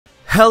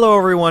Hello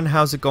everyone,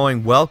 how's it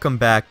going? Welcome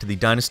back to the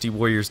Dynasty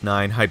Warriors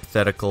 9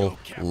 Hypothetical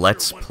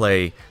Let's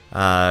Play.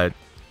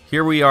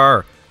 Here we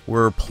are.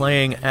 We're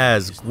playing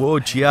as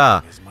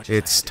Guojia.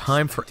 It's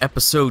time for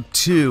episode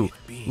 2.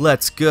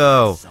 Let's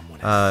go.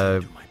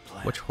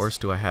 Which horse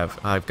do I have?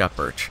 I've got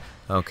Birch.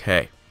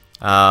 Okay.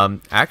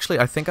 Actually,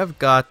 I think I've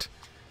got...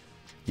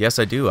 Yes,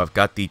 I do. I've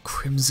got the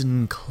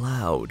Crimson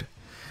Cloud.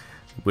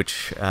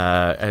 Which,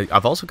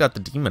 I've also got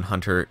the Demon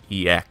Hunter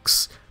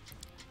EX.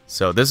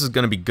 So this is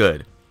going to be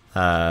good.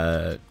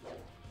 Let's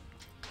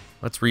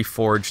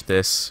reforge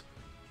this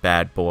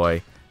bad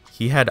boy.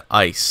 He had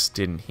ice,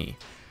 didn't he?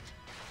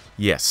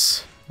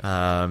 Yes.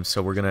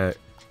 So we're gonna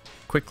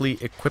quickly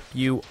equip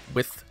you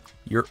with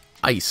your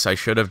ice. I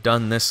should have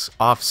done this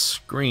off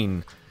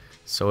screen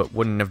so it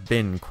wouldn't have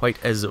been quite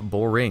as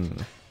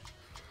boring.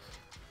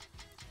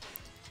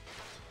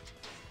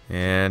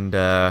 And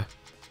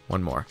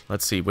one more.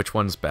 Let's see which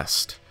one's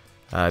best.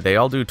 They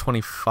all do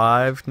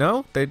 25.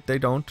 No, they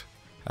don't.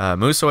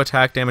 Muso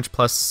attack damage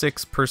plus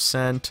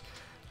 6%.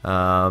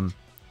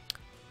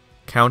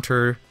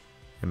 Counter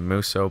and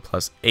Muso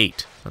plus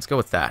 8. Let's go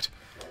with that.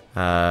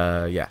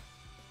 Yeah.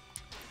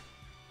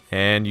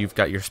 And you've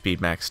got your speed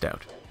maxed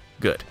out.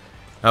 Good.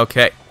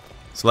 Okay.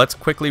 So let's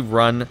quickly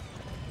run.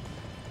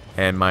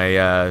 And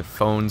my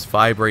phone's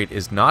vibrate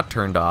is not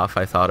turned off.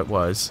 I thought it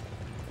was.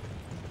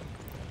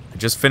 I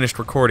just finished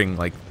recording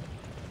like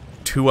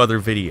 2 other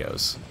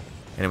videos.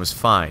 And it was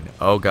fine.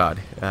 Oh god.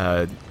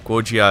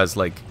 Guojia's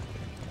like...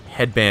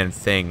 headband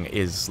thing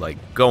is like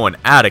going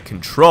out of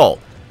control.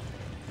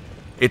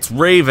 It's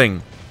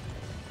raving.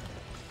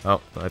 Oh,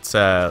 let's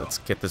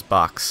get this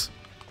box.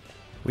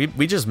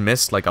 We just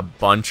missed like a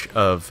bunch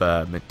of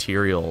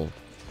material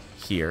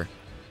here,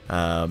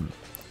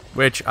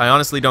 which I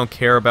honestly don't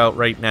care about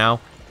right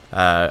now.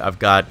 I've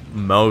got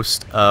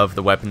most of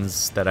the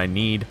weapons that I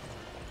need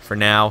for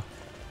now.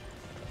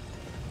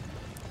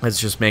 Let's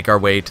just make our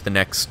way to the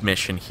next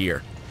mission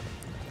here.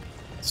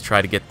 Let's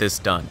try to get this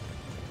done.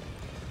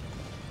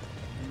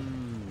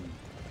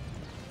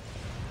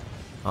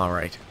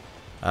 Alright.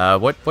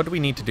 What do we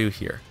need to do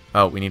here?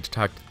 Oh, we need to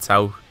talk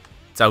to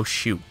Cao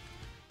Shu.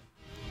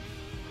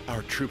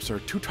 Our troops are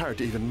too tired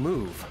to even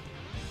move.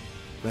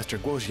 Master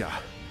Guojia,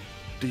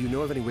 do you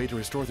know of any way to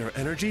restore their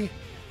energy?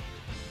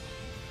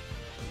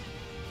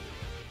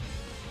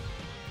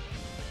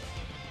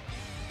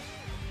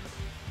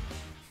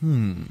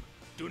 Do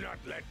not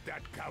let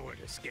that coward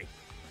escape.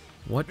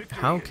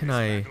 How can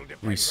I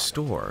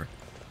restore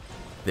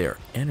their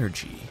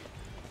energy?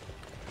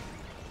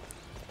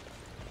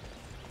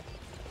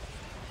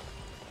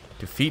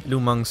 Defeat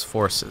Lumeng's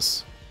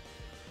forces.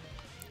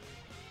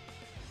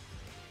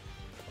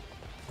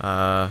 Do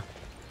I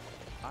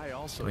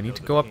need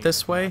to go up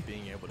this way?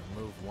 Being able to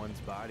move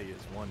one's body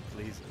as one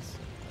pleases.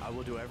 I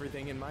will do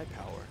everything in my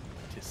power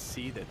to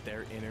see that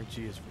their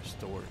energy is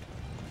restored.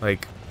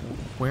 Like,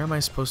 where am I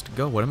supposed to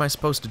go? What am I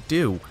supposed to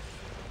do?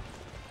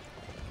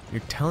 You're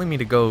telling me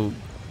to go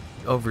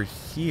over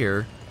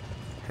here,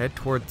 head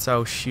toward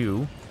Cao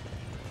Shu.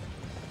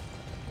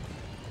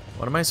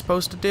 What am I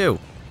supposed to do?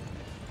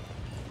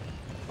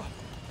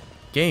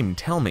 Game,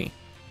 tell me.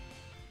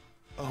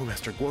 Oh,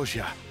 Master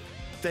Guojia,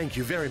 thank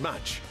you very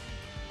much.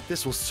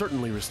 This will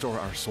certainly restore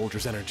our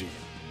soldiers' energy.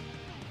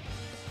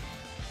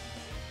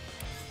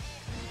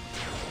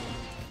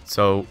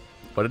 So,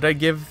 what did I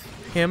give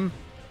him?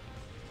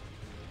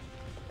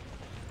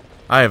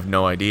 I have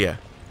no idea.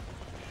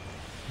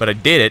 But I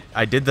did it.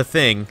 I did the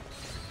thing.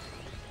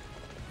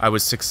 I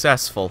was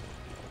successful.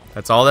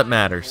 That's all that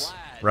matters,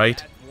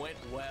 right?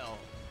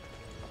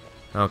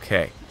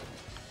 Okay.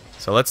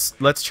 So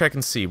let's check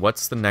and see.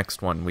 What's the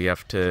next one we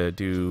have to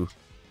do?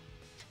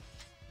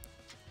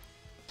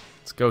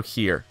 Let's go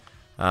here.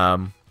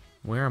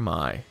 Where am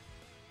I?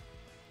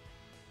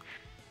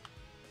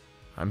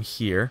 I'm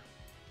here.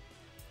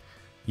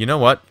 You know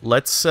what?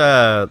 Let's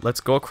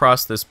go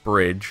across this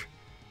bridge.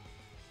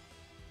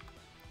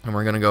 And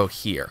we're gonna go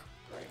here.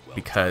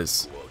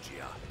 Because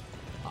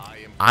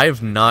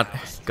I've not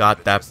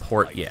got that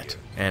port yet.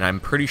 And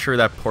I'm pretty sure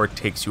that port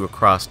takes you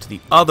across to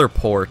the other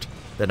port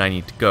that I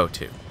need to go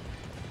to.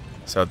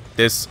 So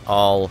this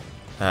all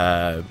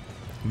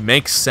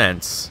makes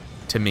sense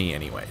to me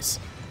anyways.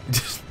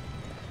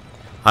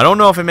 I don't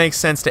know if it makes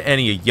sense to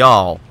any of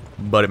y'all,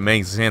 but it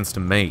makes sense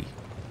to me.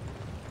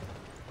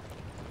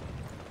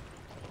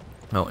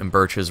 Oh, and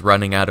Birch is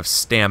running out of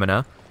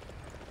stamina.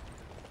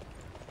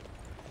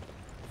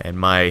 And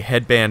my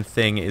headband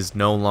thing is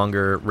no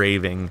longer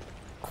raving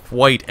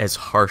quite as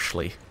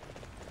harshly.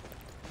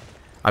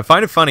 I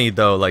find it funny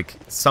though, like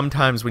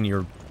sometimes when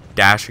you're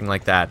dashing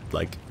like that,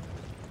 like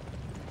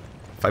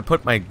if I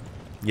put my...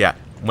 yeah,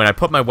 when I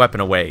put my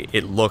weapon away,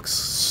 it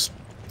looks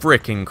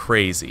freaking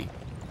crazy.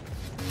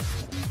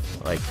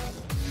 Like,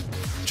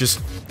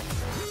 just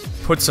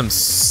put some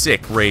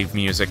sick rave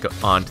music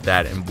onto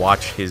that and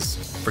watch his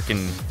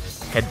freaking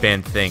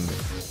headband thing.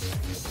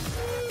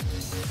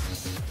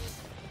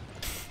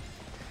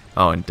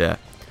 Oh, and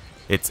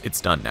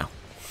it's done now.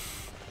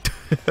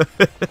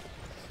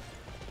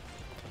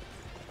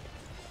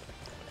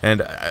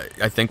 And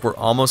I think we're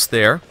almost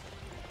there.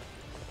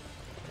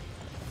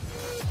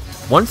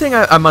 One thing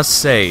I must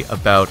say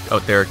about... Oh,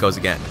 there it goes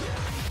again.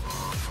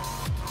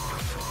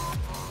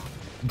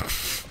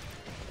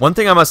 One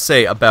thing I must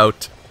say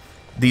about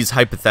these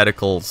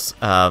hypotheticals,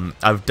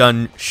 I've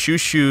done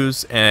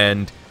Shushu's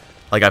and...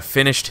 Like, I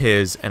finished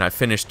his, and I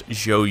finished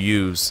Zhou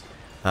Yu's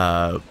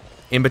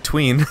in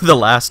between the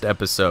last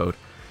episode.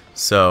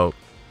 So...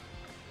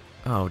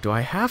 Oh, do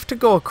I have to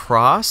go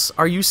across?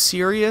 Are you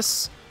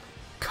serious?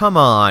 Come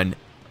on.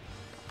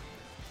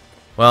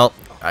 Well,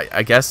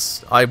 I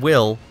guess I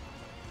will.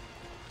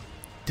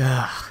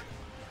 Duh.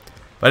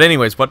 But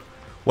anyways, what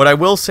I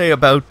will say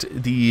about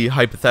the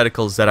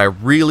hypotheticals that I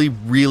really,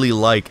 really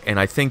like, and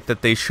I think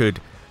that they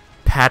should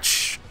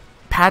patch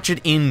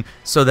it in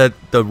so that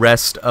the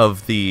rest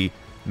of the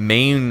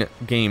main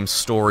game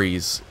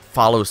stories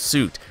follow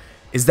suit,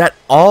 is that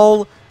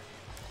all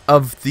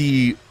of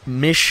the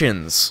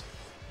missions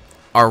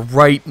are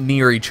right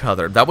near each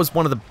other. That was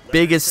one of the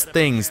biggest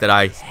things that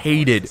I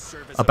hated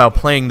about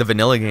playing the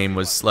vanilla game,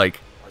 was like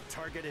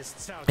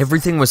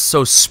everything was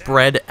so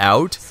spread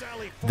out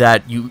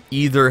that you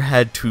either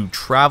had to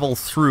travel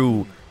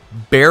through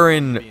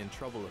barren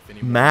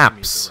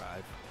maps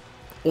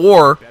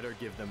or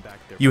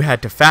you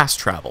had to fast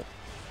travel.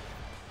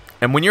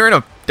 And when you're in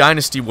a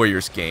Dynasty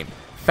Warriors game,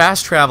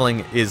 fast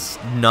traveling is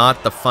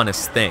not the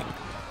funnest thing.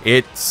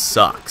 It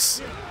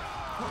sucks.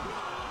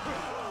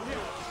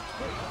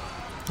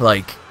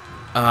 Like,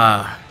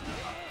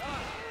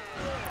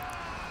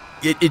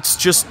 it's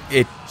just,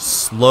 it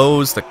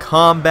slows the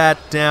combat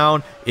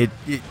down.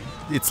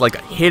 It's like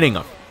hitting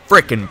a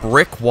frickin'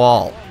 brick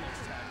wall.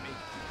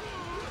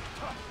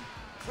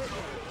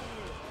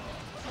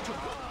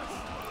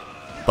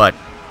 But,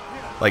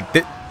 like,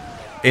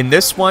 in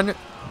this one,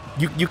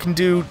 you can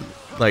do,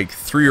 like,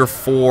 3 or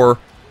 4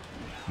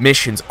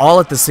 missions all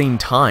at the same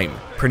time,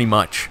 pretty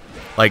much.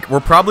 Like, we're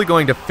probably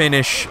going to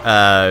finish,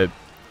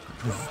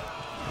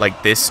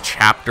 like this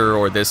chapter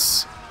or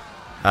this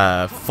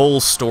full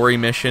story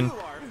mission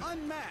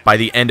by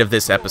the end of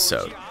this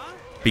episode,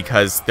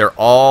 because they're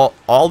all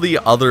the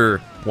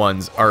other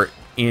ones are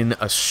in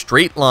a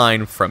straight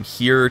line from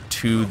here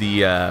to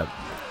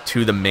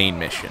the main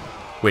mission,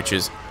 which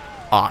is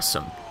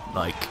awesome.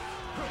 Like,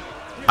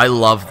 I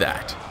love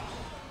that.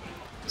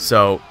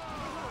 So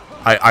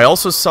I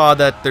also saw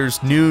that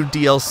there's new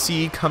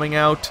DLC coming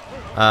out.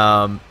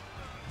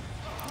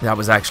 That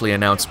was actually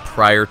announced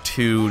prior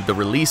to the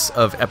release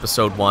of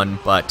Episode 1,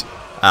 but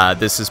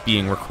this is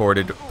being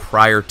recorded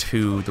prior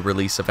to the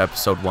release of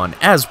Episode 1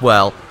 as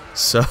well.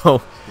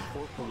 So,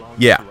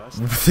 yeah,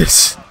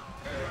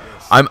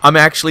 I'm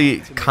actually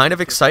kind of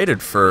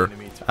excited for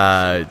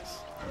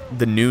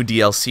the new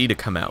DLC to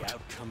come out.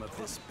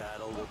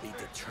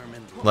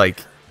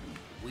 Like,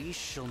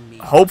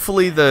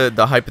 hopefully the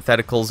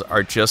hypotheticals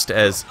are just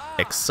as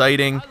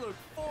exciting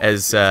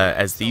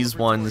as these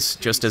ones,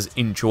 just as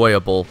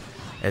enjoyable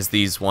as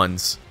these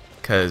ones,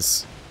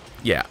 because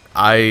yeah,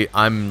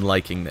 I'm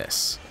liking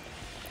this.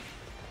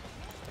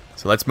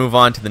 So let's move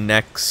on to the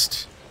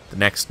next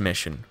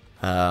mission.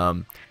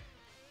 Quell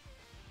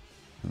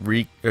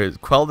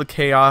the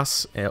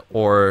chaos,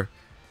 or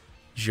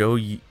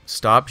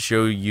stop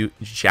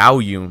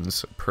Zhao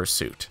Yun's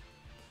pursuit,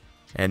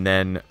 and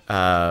then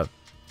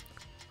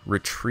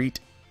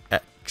retreat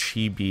at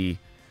Chirbi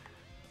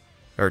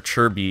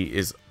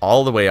is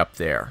all the way up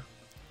there.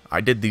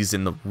 I did these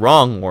in the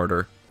wrong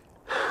order.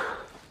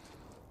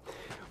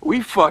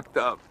 We fucked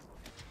up.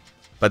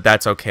 But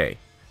that's okay.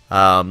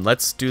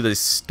 Let's do the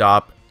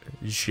stop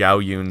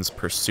Zhao Yun's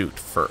pursuit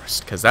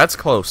first, because that's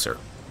closer.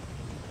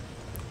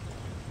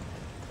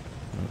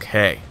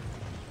 Okay.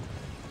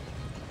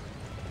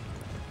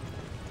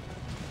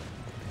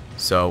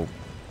 So,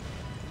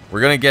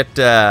 we're gonna get,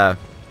 we're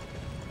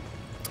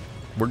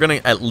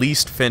gonna at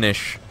least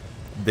finish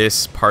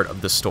this part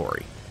of the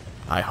story,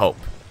 I hope.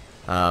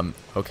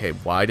 Okay,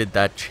 why did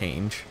that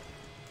change?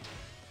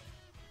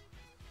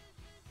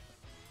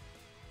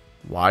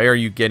 Why are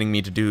you getting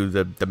me to do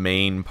the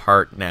main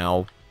part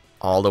now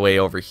all the way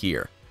over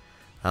here?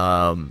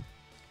 Cao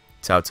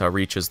Cao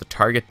reaches the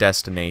target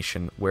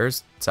destination.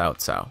 Where's Cao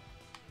Cao?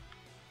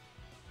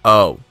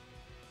 Oh.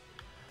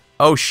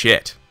 Oh,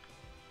 shit.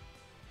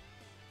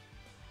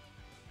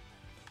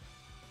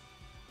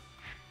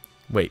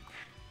 Wait.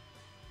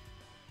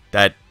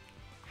 That...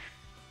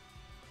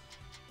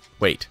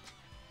 Wait.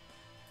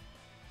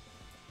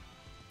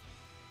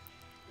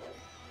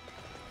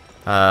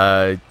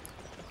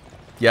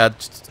 Yeah,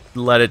 just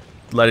let it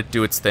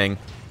do its thing.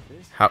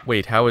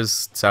 Wait, how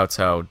is Cao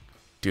Cao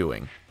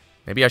doing?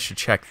 Maybe I should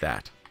check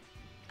that.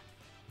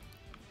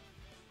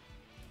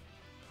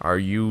 Are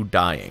you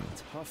dying?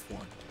 Tough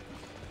one.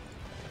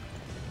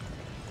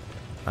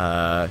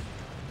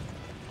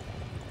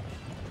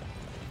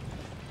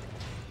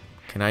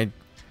 Can I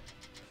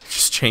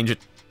just change it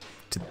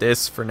to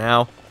this for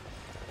now?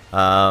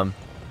 Yeah.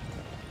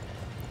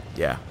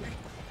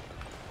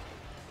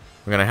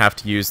 We're gonna have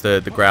to use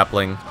the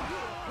grappling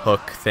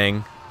hook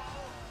thing.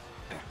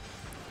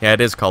 Yeah,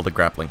 it is called the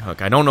grappling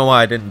hook. I don't know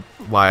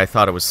why I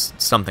thought it was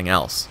something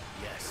else.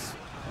 Yes.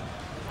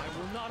 I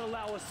will not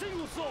allow a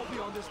single soul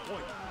beyond this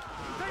point.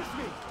 Face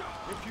me,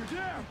 if you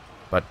dare.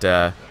 But,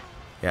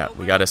 yeah,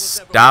 we gotta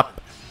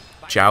stop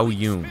Zhao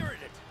Yun.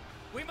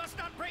 We must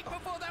not break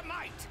before their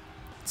might.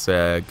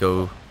 Let's,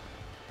 go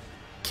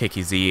kick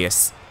his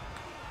ass.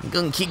 I'm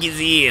gonna kick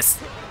his ass.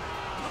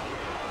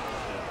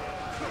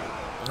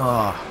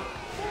 Oh.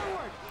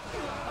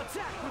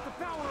 Attack with the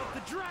power of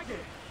the dragon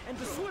and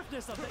the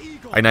swiftness of the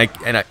eagle. And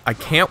I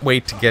can't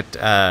wait to get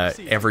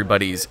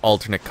everybody's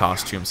alternate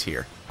costumes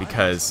here,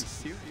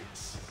 because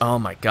oh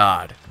my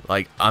god,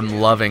 like I'm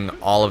loving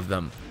all of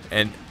them,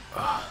 and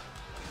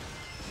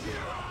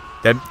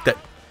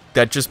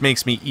that just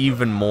makes me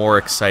even more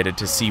excited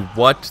to see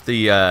what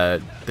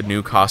the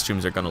new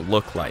costumes are gonna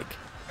look like.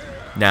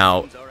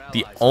 Now,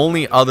 the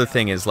only other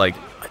thing is, like,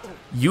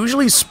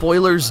 usually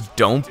spoilers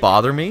don't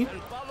bother me,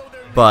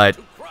 but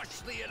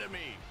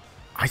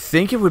I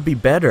think it would be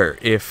better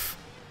if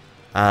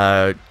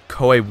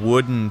Koei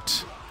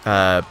wouldn't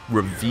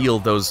reveal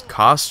those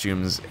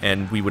costumes,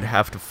 and we would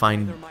have to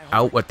find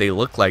out what they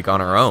look like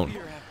on our own.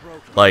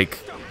 Like,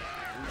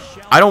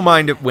 I don't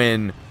mind it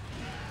when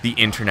the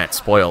internet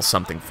spoils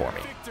something for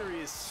me,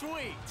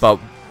 but,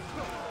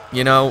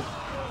 you know,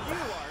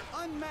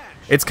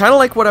 it's kind of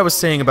like what I was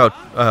saying about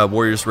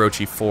Warriors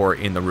Orochi 4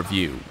 in the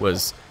review,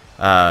 was,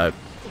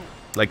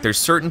 like, there's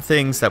certain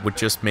things that would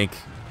just make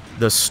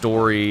the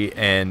story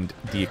and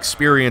the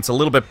experience a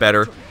little bit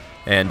better,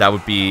 and that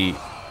would be,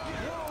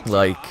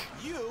 like,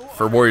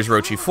 for Warriors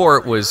Orochi 4,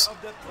 it was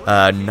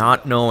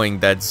not knowing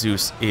that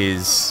Zeus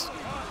is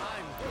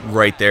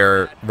right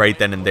there, right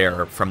then and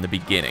there from the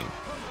beginning.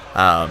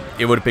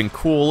 It would have been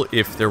cool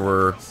if there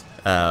were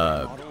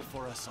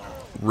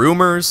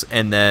rumors,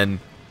 and then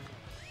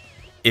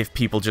if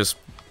people just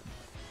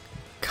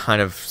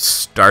kind of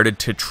started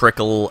to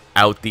trickle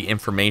out the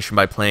information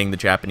by playing the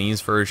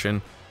Japanese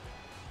version.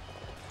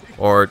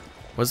 Or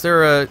was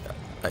there a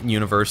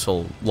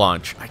Universal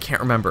launch? I can't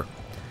remember.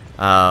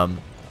 Or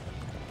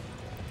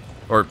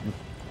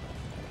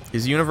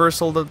is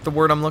Universal the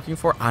word I'm looking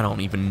for? I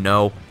don't even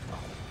know.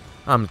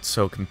 I'm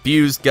so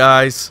confused,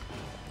 guys.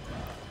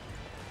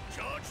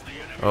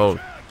 Oh,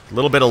 a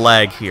little bit of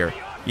lag here.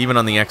 Even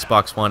on the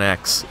Xbox One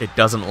X, it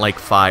doesn't like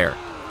fire.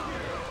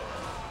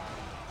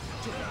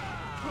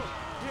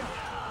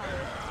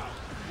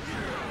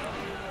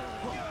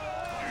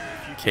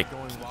 Kick.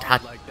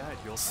 God.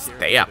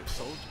 Step.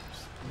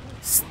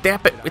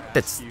 Step it with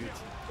the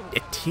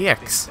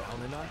attacks.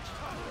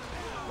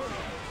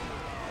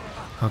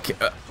 Okay.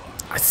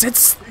 I said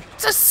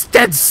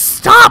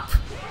stop!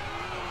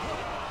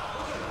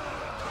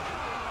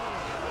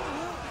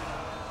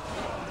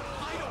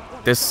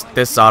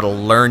 This ought to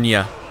learn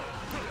ya.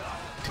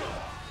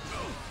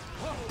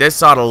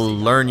 This ought to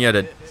learn ya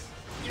to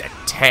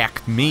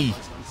attack me.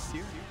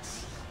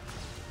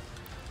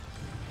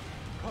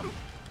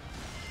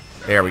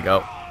 There we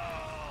go.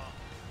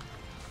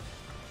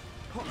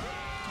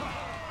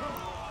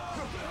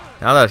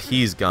 Now that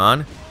he's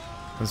gone,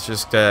 let's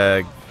just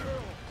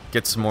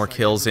get some more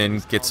kills in,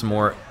 get some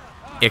more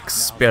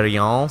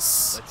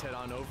experience. Let's head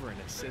on over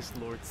and assist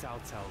Lord Cao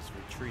Cao's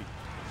retreat.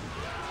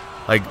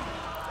 Like,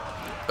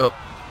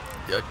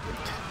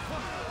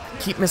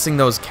 keep missing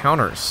those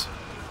counters.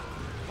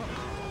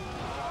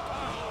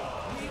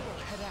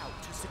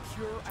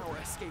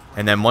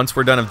 And then once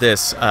we're done with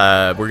this,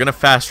 we're gonna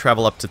fast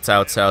travel up to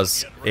Cao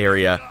Cao's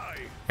area,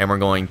 and we're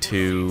going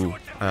to,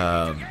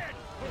 yeah,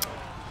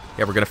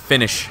 we're gonna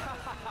finish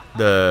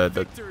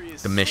the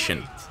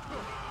mission.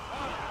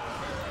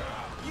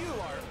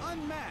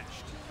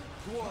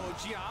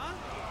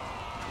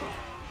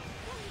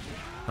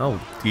 Oh,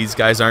 these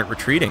guys aren't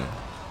retreating.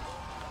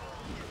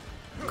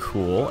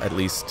 Cool. At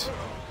least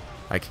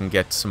I can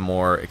get some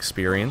more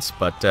experience,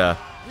 but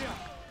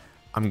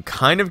I'm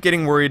kind of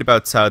getting worried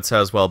about Cao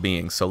Cao's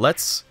well-being, so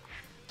let's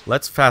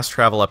fast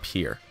travel up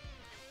here.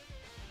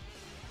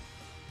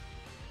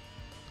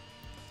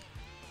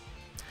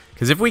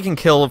 Because if we can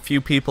kill a few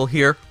people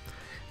here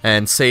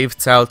and save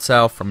Cao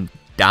Cao from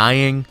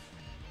dying,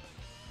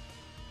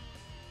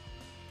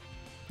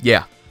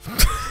 yeah.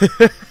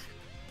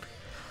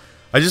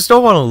 I just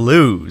don't want to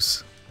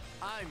lose.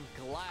 I'm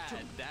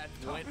glad that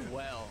went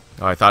well.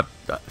 Oh, I thought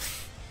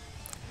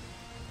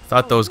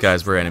those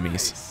guys were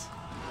enemies.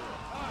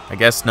 I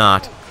guess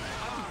not.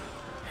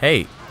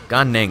 Hey,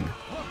 Gan Ning,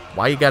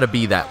 why you gotta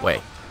be that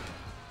way?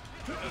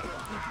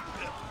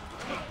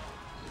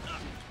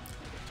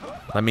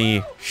 Let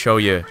me show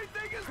you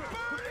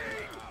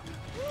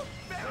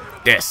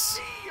this.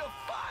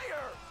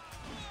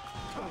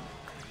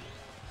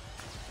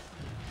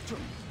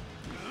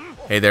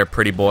 Hey there,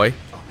 pretty boy.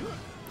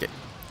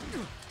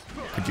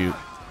 Could you...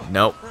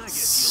 Nope.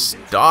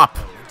 Stop.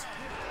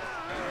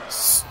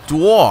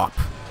 Stop.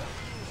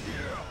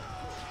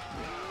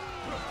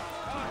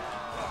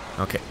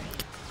 Okay.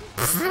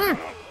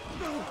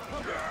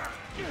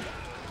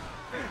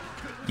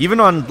 Even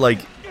on, like,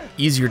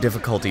 easier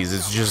difficulties,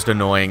 it's just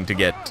annoying to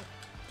get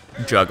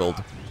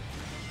juggled.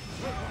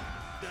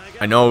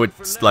 I know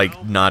it's,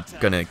 like, not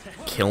gonna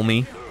kill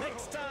me,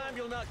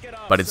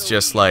 but it's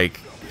just like,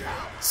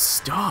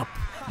 stop.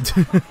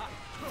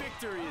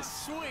 Victory is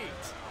sweet.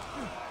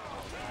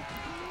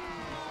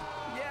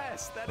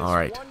 Yes, that is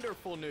Alright.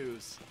 wonderful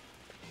news.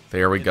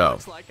 There we It go.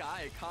 looks like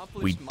I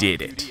accomplished We my did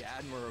duty it.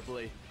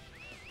 admirably.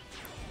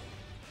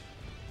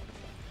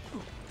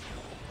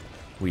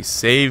 We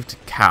saved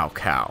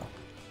Cow.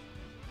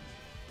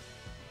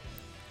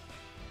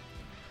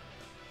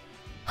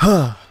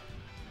 Huh.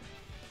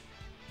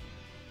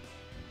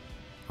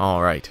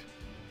 Alright.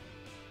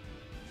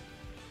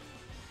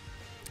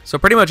 So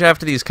pretty much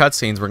after these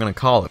cutscenes, we're going to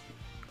call it.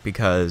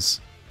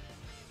 Because,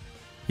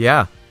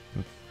 yeah.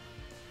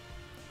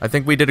 I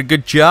think we did a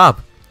good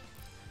job.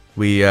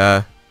 We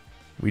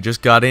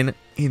just got in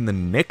the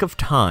nick of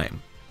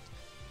time.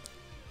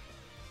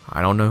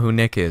 I don't know who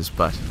Nick is,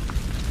 but...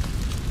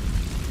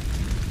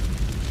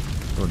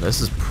 Oh,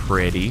 this is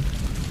pretty.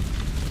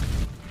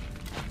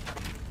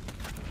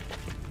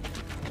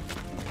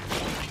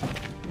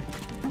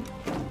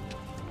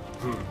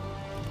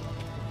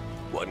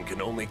 One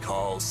can only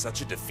call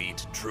such a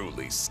defeat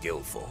truly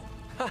skillful.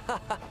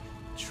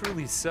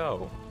 Truly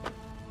so.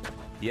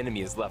 The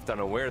enemy is left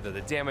unaware that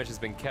the damage has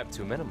been kept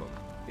to a minimum.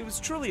 It was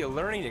truly a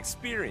learning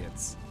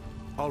experience.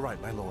 All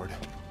right, my lord.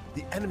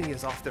 The enemy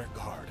is off their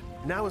guard.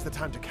 Now is the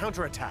time to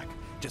counterattack.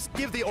 Just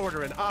give the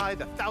order and I,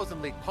 the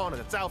Thousand-League Pawn of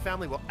the Zhao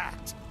family, will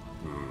act.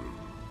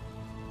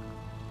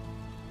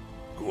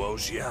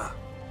 Guojia,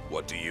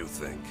 what do you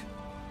think?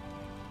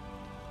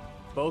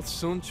 Both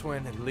Sun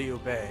Quan and Liu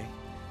Bei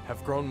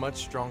have grown much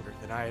stronger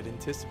than I had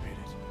anticipated.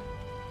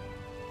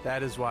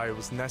 That is why it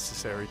was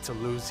necessary to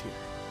lose here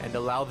and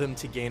allow them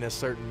to gain a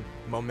certain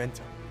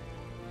momentum.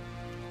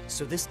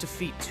 So this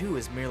defeat too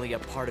is merely a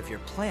part of your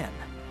plan.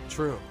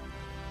 True.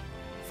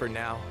 For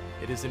now,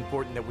 it is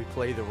important that we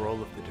play the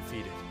role of the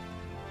defeated.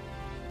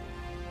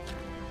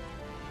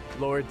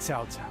 Lord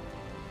Cao Cao,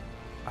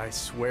 I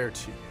swear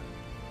to you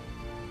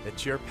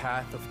that your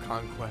path of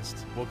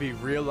conquest will be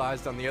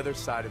realized on the other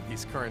side of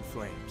these current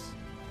flames.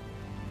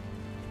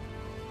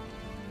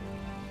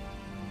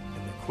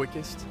 In the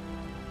quickest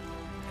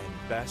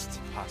and best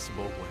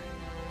possible way.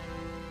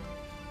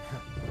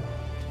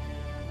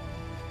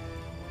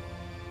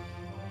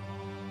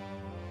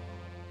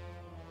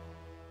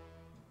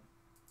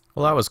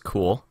 Well, that was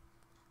cool.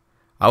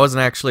 I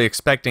wasn't actually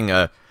expecting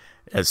a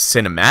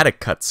cinematic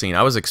cutscene.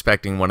 I was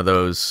expecting one of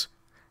those,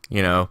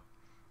 you know,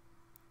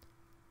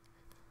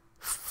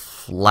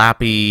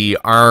 flappy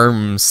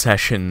arm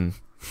session,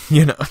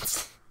 you know.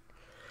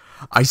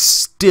 I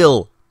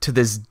still, to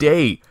this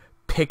day,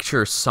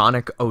 picture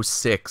Sonic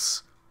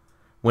 06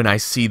 when I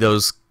see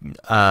those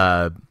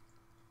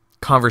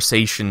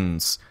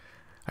conversations.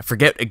 I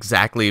forget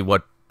exactly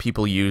what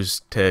people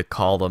use to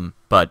call them,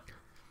 but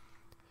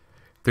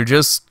they're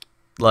just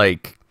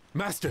like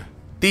Master,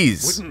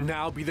 these. wouldn't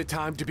now be the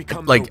time to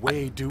become Like, the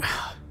way, Duke?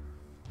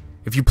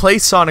 If you play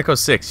Sonic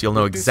 06, you'll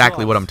know With this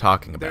exactly what loss, I'm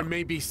talking There about.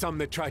 may be some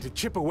that try to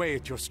chip away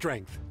at your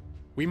strength.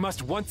 We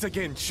must once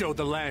again show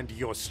the land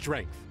your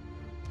strength.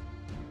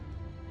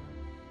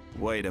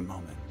 Wait a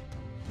moment.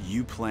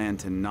 You plan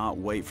to not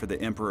wait for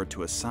the Emperor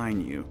to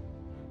assign you,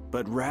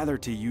 but rather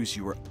to use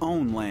your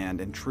own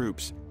land and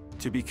troops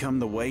to become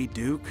the Wei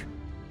Duke?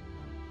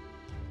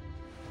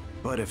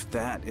 But if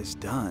that is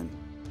done,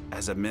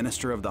 as a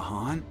minister of the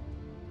Han,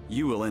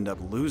 you will end up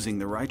losing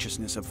the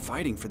righteousness of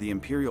fighting for the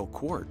Imperial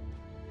Court.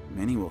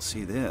 Many will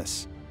see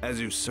this as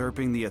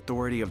usurping the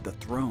authority of the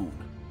throne.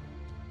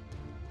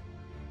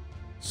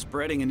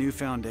 Spreading a new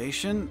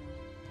foundation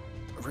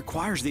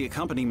requires the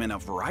accompaniment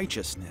of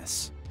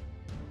righteousness.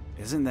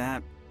 Isn't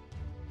that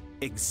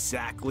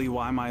exactly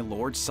why my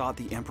lord sought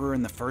the Emperor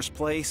in the first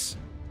place?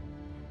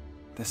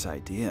 This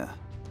idea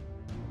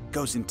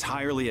goes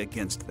entirely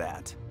against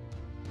that.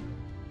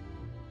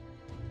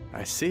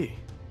 I see.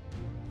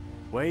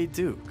 Wei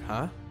Duke,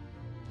 huh?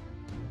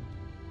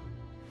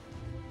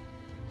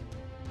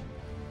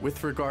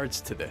 With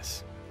regards to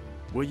this,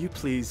 will you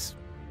please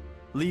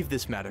leave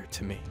this matter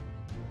to me?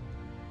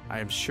 I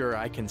am sure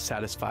I can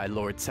satisfy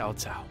Lord Cao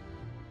Cao,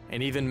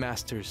 and even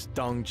Masters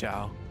Dong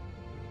Zhao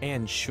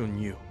and Xun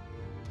Yu.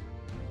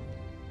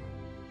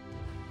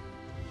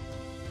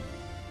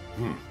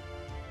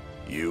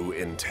 You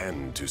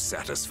intend to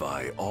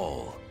satisfy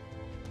all.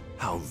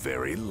 How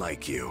very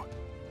like you.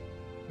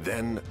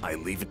 Then I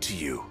leave it to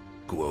you,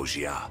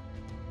 Guojia.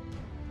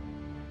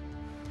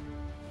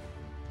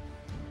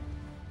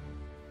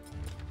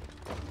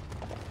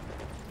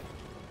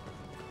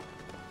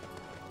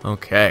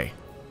 Okay.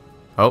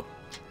 Oh.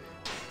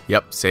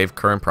 Yep, save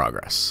current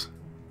progress.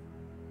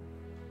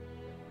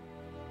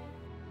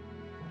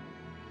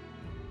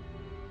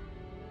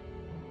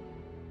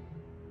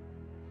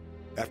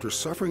 After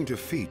suffering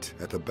defeat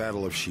at the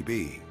Battle of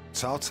Shibi,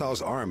 Cao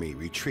Cao's army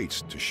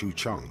retreats to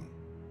Xucheng.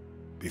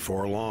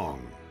 Before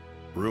long,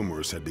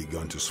 rumors had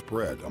begun to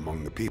spread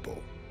among the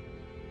people.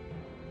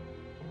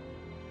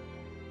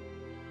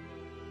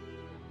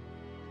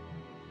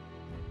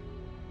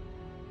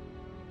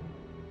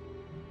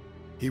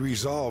 He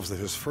resolves that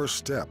his first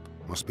step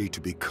must be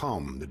to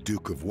become the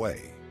Duke of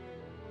Wei.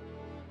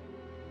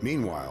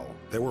 Meanwhile,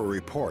 there were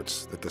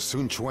reports that the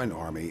Sun Quan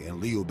army and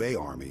Liu Bei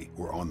army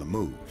were on the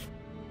move.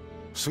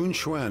 Sun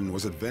Quan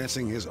was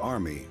advancing his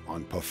army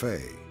on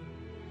Pefei.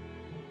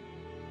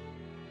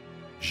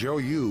 Zhou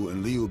Yu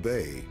and Liu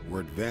Bei were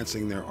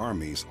advancing their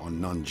armies on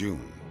Nanjun.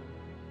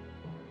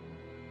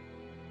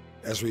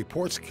 As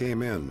reports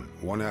came in,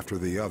 one after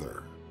the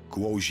other,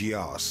 Guo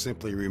Jia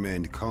simply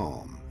remained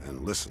calm and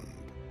listened.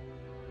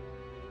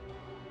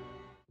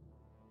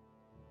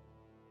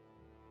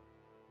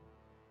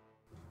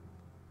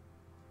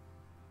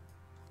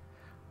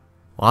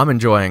 Well, I'm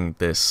enjoying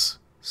this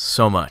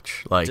so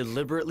much. Like,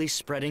 Deliberately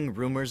spreading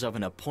rumors of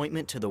an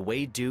appointment to the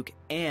Wei Duke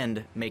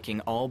and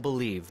making all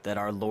believe that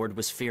our lord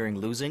was fearing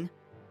losing?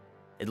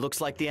 It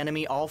looks like the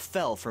enemy all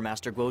fell for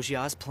Master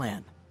Guojia's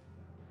plan.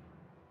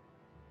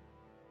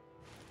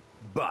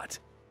 But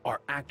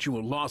our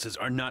actual losses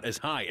are not as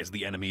high as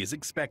the enemy is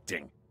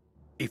expecting.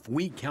 If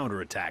we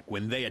counterattack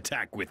when they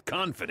attack with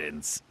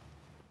confidence...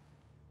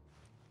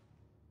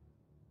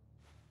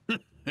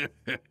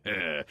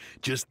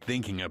 Just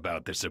thinking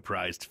about their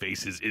surprised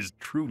faces is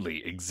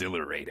truly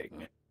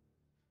exhilarating.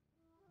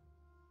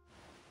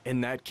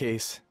 In that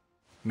case,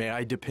 may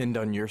I depend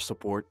on your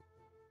support?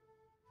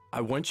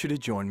 I want you to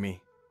join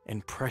me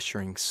in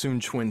pressuring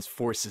Sun Quan's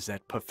forces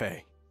at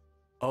Pefei.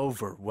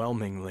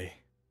 Overwhelmingly.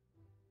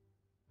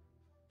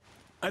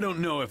 I don't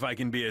know if I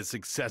can be as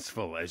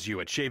successful as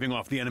you at shaving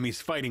off the enemy's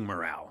fighting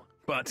morale,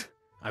 but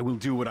I will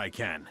do what I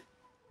can.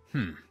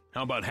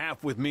 How about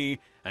half with me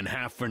and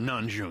half for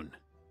Nanjun?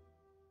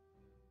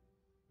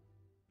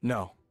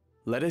 No,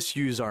 let us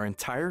use our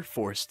entire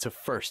force to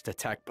first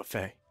attack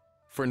Pefei.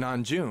 For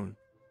Nanjun,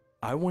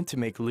 I want to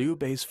make Liu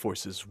Bei's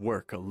forces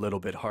work a little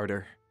bit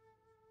harder.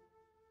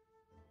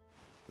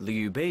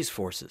 Liu Bei's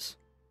forces?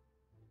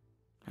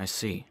 I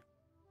see.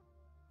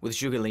 With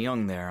Zhuge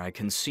Liang there, I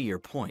can see your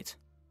point.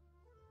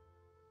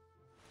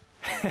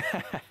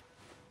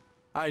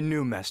 I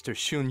knew Master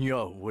Xun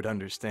You would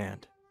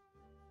understand.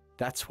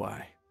 That's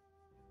why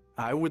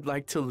I would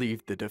like to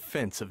leave the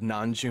defense of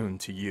Nanjun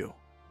to you.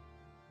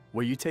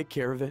 Will you take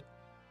care of it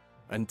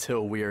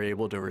until we are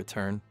able to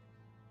return?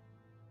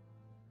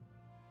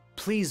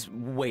 Please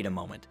wait a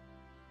moment.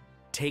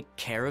 Take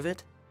care of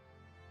it?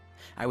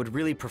 I would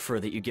really prefer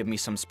that you give me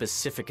some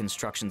specific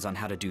instructions on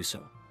how to do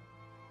so.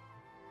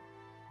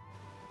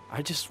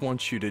 I just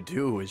want you to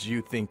do as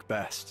you think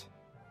best.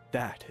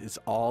 That is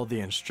all the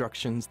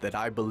instructions that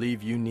I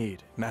believe you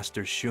need,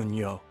 Master Xun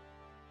You.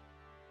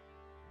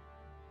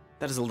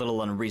 That is a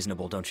little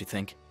unreasonable, don't you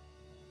think?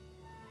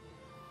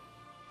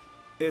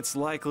 It's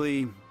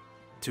likely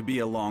to be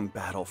a long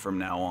battle from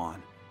now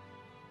on.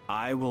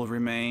 I will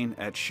remain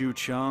at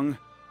Xucheng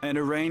and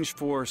arrange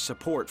for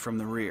support from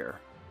the rear.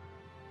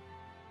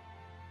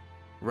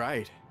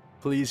 Right,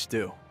 please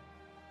do.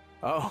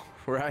 Oh,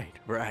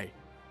 right.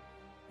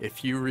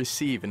 If you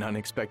receive an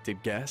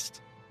unexpected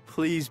guest,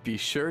 please be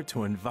sure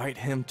to invite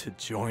him to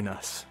join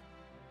us.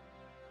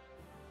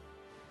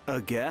 A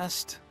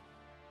guest?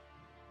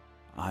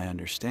 I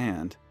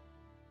understand.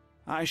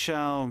 I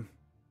shall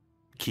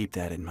keep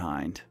that in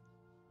mind.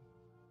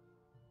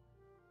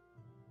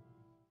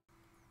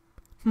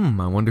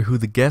 I wonder who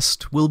the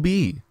guest will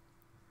be.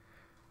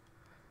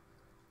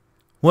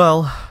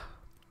 Well,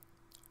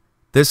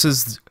 this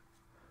is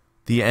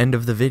the end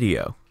of the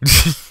video.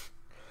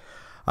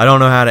 I don't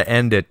know how to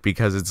end it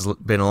because it's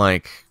been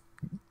like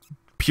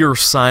pure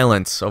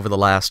silence over the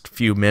last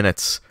few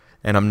minutes,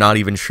 and I'm not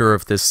even sure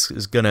if this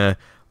is gonna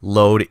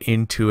load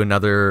into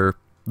another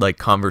like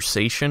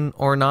conversation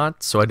or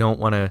not, so I don't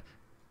want to.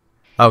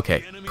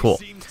 Okay, cool.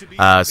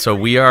 So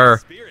we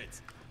are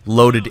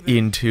loaded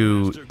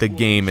into the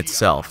game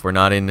itself. We're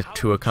not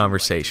into a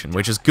conversation,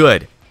 which is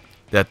good.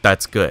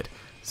 That's good.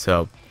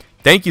 So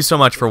thank you so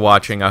much for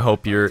watching. I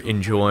hope you're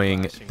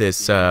enjoying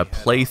this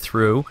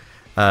playthrough.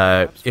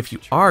 If you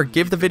are,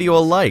 give the video a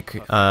like.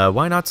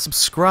 Why not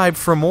subscribe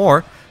for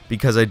more?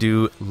 Because I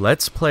do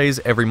Let's Plays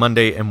every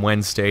Monday and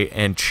Wednesday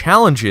and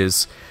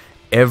challenges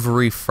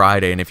every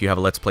Friday. And if you have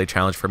a Let's Play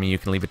challenge for me, you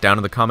can leave it down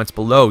in the comments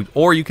below,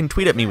 or you can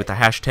tweet at me with the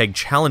hashtag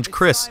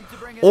ChallengeChris,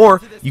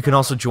 or you can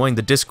also join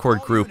the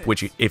Discord group,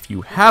 which if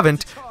you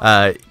haven't,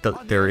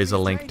 there is a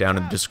link down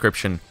in the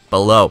description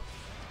below.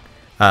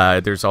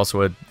 There's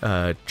also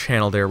a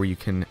channel there where you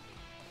can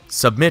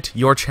submit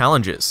your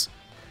challenges.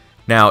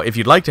 Now, if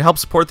you'd like to help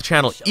support the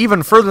channel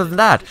even further than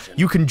that,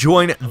 you can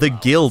join the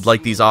guild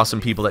like these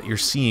awesome people that you're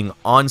seeing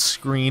on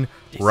screen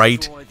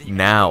right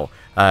now.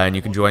 And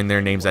you can join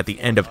their names at the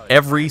end of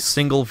every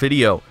single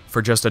video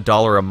for just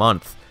 $1 a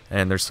month.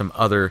 And there's some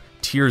other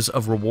tiers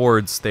of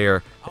rewards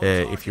there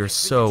if you're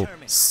so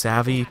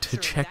savvy to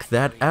check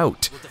that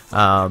out.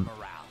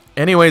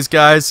 Anyways,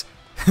 guys,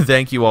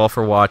 thank you all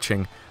for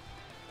watching.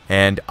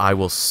 And I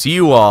will see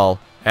you all,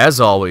 as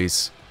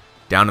always,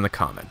 down in the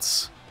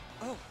comments.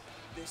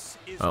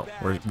 Oh,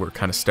 we're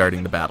kind of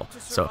starting the battle.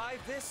 So,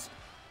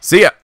 see ya!